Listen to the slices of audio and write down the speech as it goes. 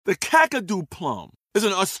The Kakadu plum is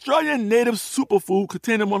an Australian native superfood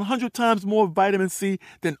containing 100 times more vitamin C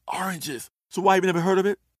than oranges. So why have you never heard of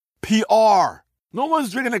it? PR. No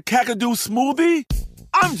one's drinking a Kakadu smoothie?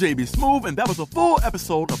 I'm JB Smoove, and that was a full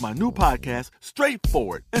episode of my new podcast,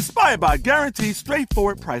 Straightforward, inspired by guaranteed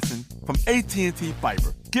straightforward pricing from AT&T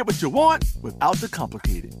Fiber. Get what you want without the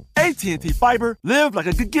complicated. AT&T Fiber, live like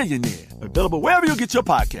a gigillionaire. Available wherever you get your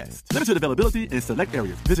podcasts. Limited availability in select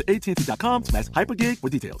areas. Visit AT&T.com/hypergig for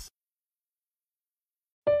details.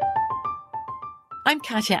 I'm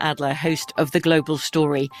Katya Adler, host of The Global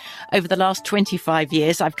Story. Over the last 25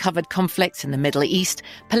 years, I've covered conflicts in the Middle East,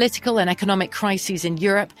 political and economic crises in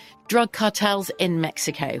Europe, drug cartels in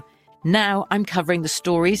Mexico. Now I'm covering the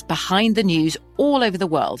stories behind the news all over the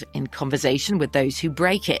world in conversation with those who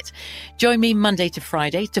break it. Join me Monday to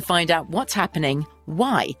Friday to find out what's happening,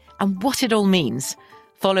 why, and what it all means.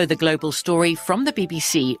 Follow The Global Story from the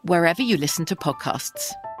BBC wherever you listen to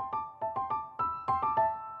podcasts.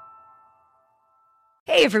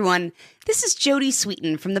 Hey everyone, this is Jodie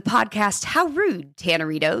Sweetin from the podcast How Rude,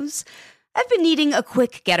 Tanneritos. I've been needing a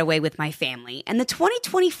quick getaway with my family, and the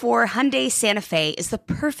 2024 Hyundai Santa Fe is the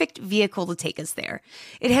perfect vehicle to take us there.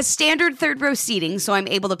 It has standard third-row seating, so I'm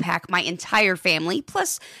able to pack my entire family,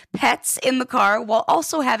 plus pets, in the car, while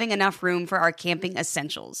also having enough room for our camping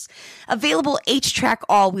essentials. Available H-Track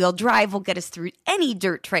all-wheel drive will get us through any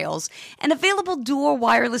dirt trails, and available dual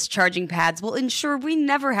wireless charging pads will ensure we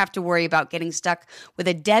never have to worry about getting stuck with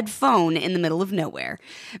a dead phone in the middle of nowhere.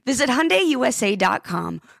 Visit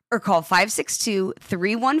HyundaiUSA.com or call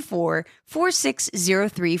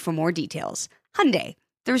 562-314-4603 for more details. Hyundai,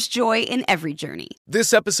 there's joy in every journey.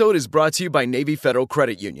 This episode is brought to you by Navy Federal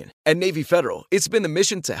Credit Union. At Navy Federal, it's been the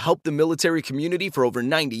mission to help the military community for over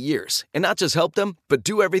 90 years. And not just help them, but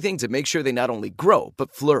do everything to make sure they not only grow,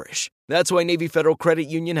 but flourish. That's why Navy Federal Credit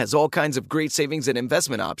Union has all kinds of great savings and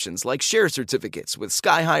investment options like share certificates with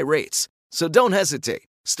sky-high rates. So don't hesitate.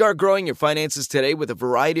 Start growing your finances today with a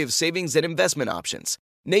variety of savings and investment options.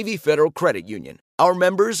 Navy Federal Credit Union. Our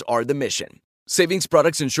members are the mission. Savings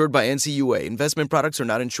products insured by NCUA. Investment products are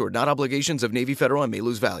not insured, not obligations of Navy Federal and may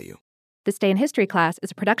lose value. This Day in History class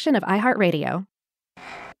is a production of iHeartRadio.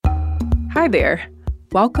 Hi there.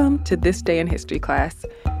 Welcome to This Day in History class,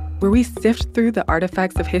 where we sift through the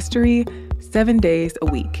artifacts of history 7 days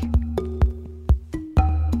a week.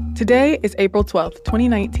 Today is April 12th,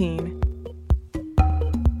 2019.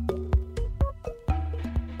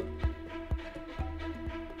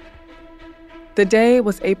 The day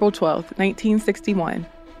was April 12, 1961.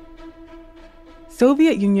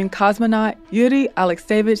 Soviet Union cosmonaut Yuri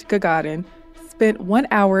Alexeyevich Gagarin spent 1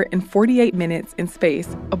 hour and 48 minutes in space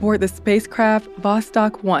aboard the spacecraft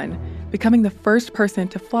Vostok 1, becoming the first person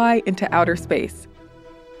to fly into outer space.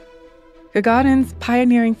 Gagarin's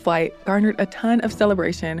pioneering flight garnered a ton of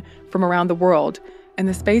celebration from around the world, and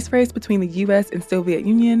the space race between the U.S. and Soviet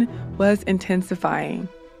Union was intensifying.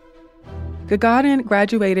 Gagarin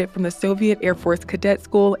graduated from the Soviet Air Force Cadet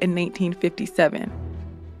School in 1957.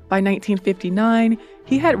 By 1959,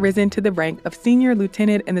 he had risen to the rank of senior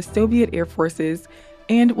lieutenant in the Soviet Air Forces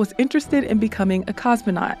and was interested in becoming a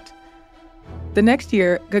cosmonaut. The next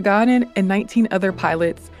year, Gagarin and 19 other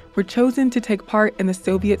pilots were chosen to take part in the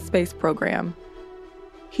Soviet space program.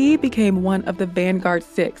 He became one of the Vanguard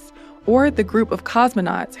 6, or the group of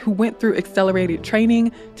cosmonauts who went through accelerated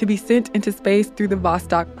training to be sent into space through the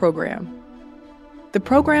Vostok program. The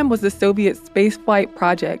program was the Soviet spaceflight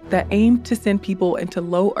project that aimed to send people into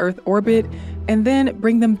low Earth orbit and then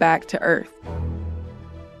bring them back to Earth.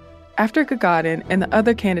 After Gagarin and the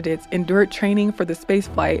other candidates endured training for the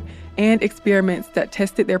spaceflight and experiments that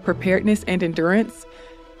tested their preparedness and endurance,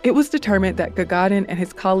 it was determined that Gagarin and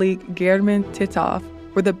his colleague German Titov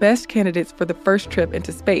were the best candidates for the first trip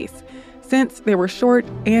into space, since they were short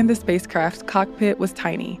and the spacecraft's cockpit was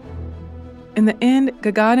tiny. In the end,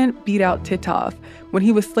 Gagarin beat out Titov when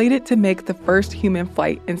he was slated to make the first human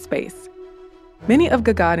flight in space. Many of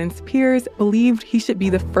Gagarin's peers believed he should be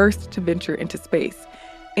the first to venture into space,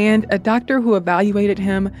 and a doctor who evaluated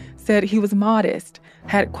him said he was modest,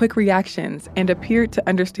 had quick reactions, and appeared to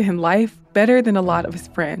understand life better than a lot of his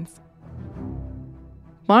friends.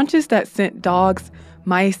 Launches that sent dogs,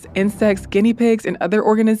 mice, insects, guinea pigs, and other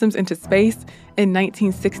organisms into space in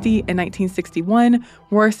 1960 and 1961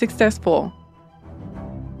 were successful.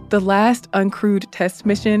 The last uncrewed test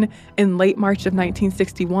mission in late March of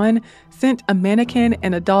 1961 sent a mannequin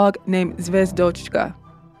and a dog named Zvezdochka.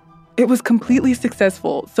 It was completely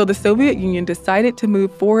successful, so the Soviet Union decided to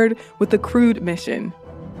move forward with the crewed mission.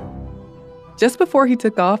 Just before he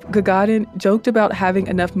took off, Gagarin joked about having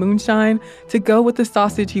enough moonshine to go with the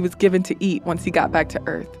sausage he was given to eat once he got back to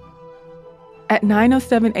Earth. At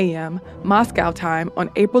 9:07 a.m. Moscow time on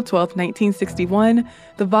April 12, 1961,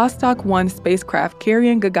 the Vostok 1 spacecraft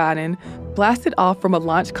carrying Gagarin blasted off from a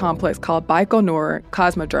launch complex called Baikonur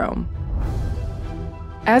Cosmodrome.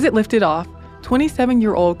 As it lifted off,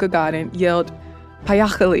 27-year-old Gagarin yelled,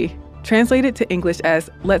 "Poyakhali," translated to English as,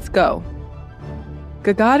 "Let's go."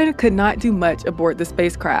 Gagarin could not do much aboard the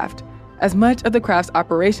spacecraft, as much of the craft's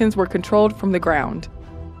operations were controlled from the ground.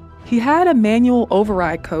 He had a manual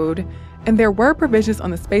override code, and there were provisions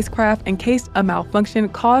on the spacecraft in case a malfunction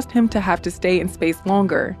caused him to have to stay in space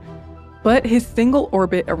longer. But his single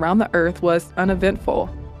orbit around the Earth was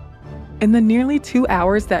uneventful. In the nearly 2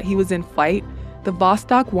 hours that he was in flight, the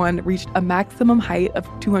Vostok 1 reached a maximum height of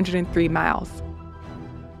 203 miles.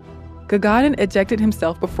 Gagarin ejected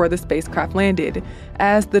himself before the spacecraft landed,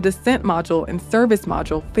 as the descent module and service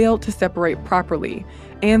module failed to separate properly,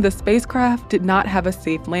 and the spacecraft did not have a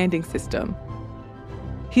safe landing system.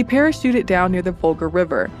 He parachuted down near the Volga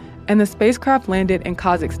River, and the spacecraft landed in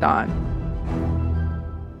Kazakhstan.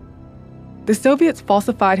 The Soviets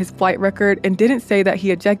falsified his flight record and didn't say that he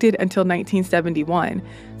ejected until 1971,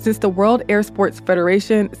 since the World Air Sports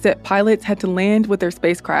Federation said pilots had to land with their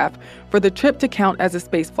spacecraft for the trip to count as a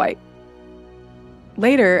spaceflight.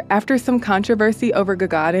 Later, after some controversy over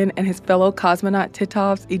Gagarin and his fellow cosmonaut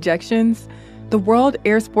Titov's ejections, the World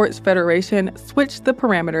Air Sports Federation switched the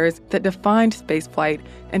parameters that defined spaceflight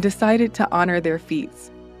and decided to honor their feats.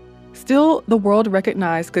 Still, the world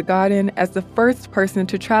recognized Gagarin as the first person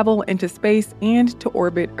to travel into space and to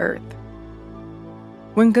orbit Earth.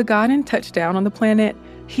 When Gagarin touched down on the planet,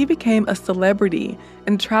 he became a celebrity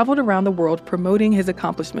and traveled around the world promoting his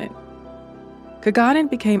accomplishment. Gagarin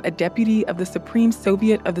became a deputy of the Supreme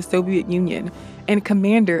Soviet of the Soviet Union and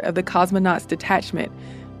commander of the Cosmonauts Detachment,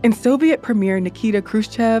 and Soviet Premier Nikita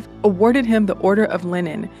Khrushchev awarded him the Order of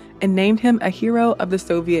Lenin and named him a hero of the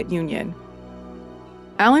Soviet Union.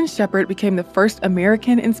 Alan Shepard became the first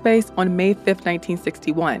American in space on May 5,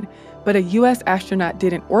 1961, but a U.S. astronaut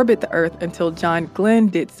didn't orbit the Earth until John Glenn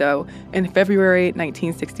did so in February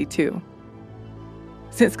 1962.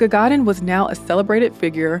 Since Gagarin was now a celebrated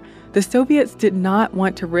figure, the Soviets did not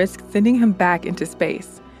want to risk sending him back into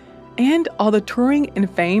space. And all the touring and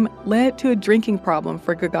fame led to a drinking problem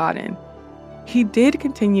for Gagarin. He did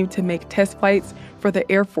continue to make test flights for the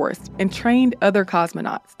Air Force and trained other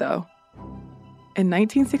cosmonauts, though. In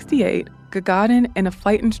 1968, Gagarin and a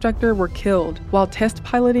flight instructor were killed while test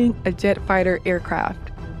piloting a jet fighter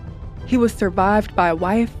aircraft. He was survived by a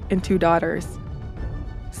wife and 2 daughters.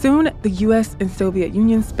 Soon, the U.S. and Soviet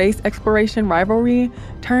Union space exploration rivalry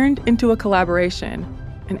turned into a collaboration,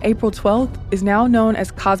 and April 12th is now known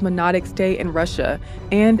as Cosmonautics Day in Russia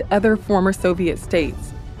and other former Soviet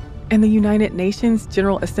states. And the United Nations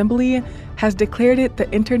General Assembly has declared it the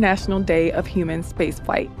International Day of Human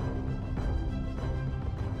Spaceflight.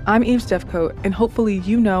 I'm Eve Jeffcoat, and hopefully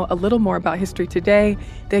you know a little more about history today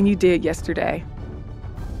than you did yesterday.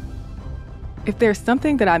 If there's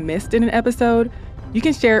something that I missed in an episode, you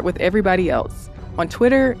can share it with everybody else on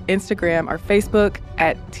Twitter, Instagram, or Facebook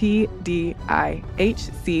at TDIHC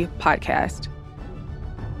Podcast.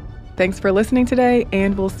 Thanks for listening today,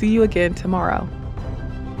 and we'll see you again tomorrow.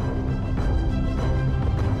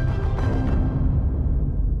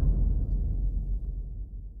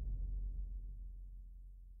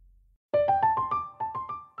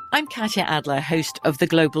 I'm Katya Adler, host of The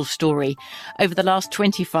Global Story. Over the last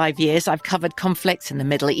 25 years, I've covered conflicts in the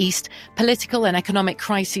Middle East, political and economic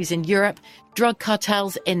crises in Europe, drug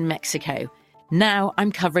cartels in Mexico. Now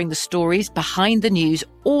I'm covering the stories behind the news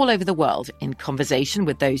all over the world in conversation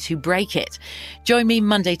with those who break it. Join me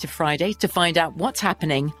Monday to Friday to find out what's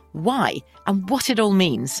happening, why, and what it all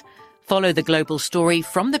means. Follow The Global Story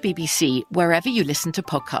from the BBC wherever you listen to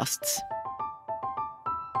podcasts.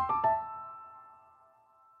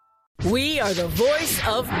 We are the voice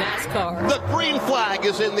of NASCAR. The green flag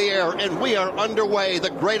is in the air, and we are underway. The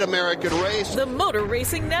great American race. The Motor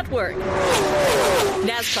Racing Network.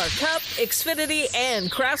 NASCAR Cup, Xfinity, and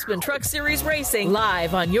Craftsman Truck Series Racing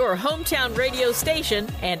live on your hometown radio station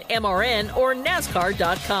and MRN or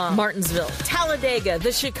NASCAR.com. Martinsville, Talladega,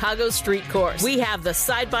 the Chicago Street Course. We have the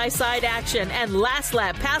side-by-side action and last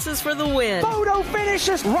lap passes for the win. Photo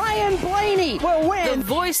finishes. Ryan Blaney will win. The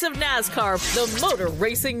voice of NASCAR, the Motor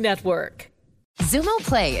Racing Network. Xumo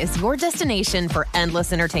Play is your destination for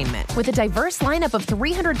endless entertainment. With a diverse lineup of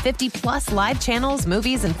 350-plus live channels,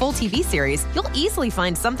 movies, and full TV series, you'll easily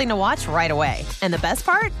find something to watch right away. And the best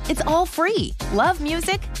part? It's all free. Love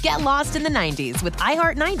music? Get lost in the 90s with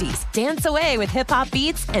iHeart 90s, dance away with hip-hop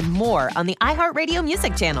beats, and more on the iHeartRadio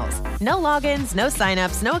music channels. No logins, no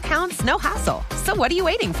signups, no accounts, no hassle. So what are you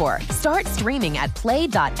waiting for? Start streaming at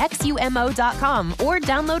play.xumo.com or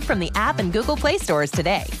download from the app and Google Play stores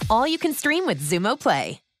today. All you can stream with Xumo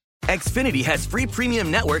Play. Xfinity has free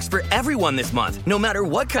premium networks for everyone this month, no matter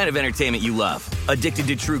what kind of entertainment you love. Addicted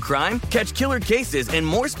to true crime? Catch killer cases and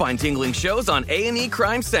more spine-tingling shows on A&E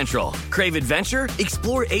Crime Central. Crave adventure?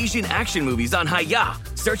 Explore Asian action movies on Hi-Ya.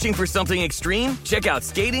 Searching for something extreme? Check out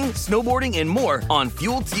skating, snowboarding, and more on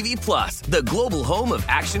Fuel TV Plus, the global home of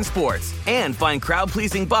action sports. And find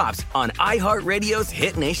crowd-pleasing bops on iHeartRadio's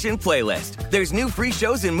Hit Nation playlist. There's new free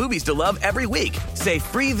shows and movies to love every week. Say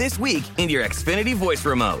free this week in your Xfinity voice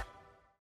remote.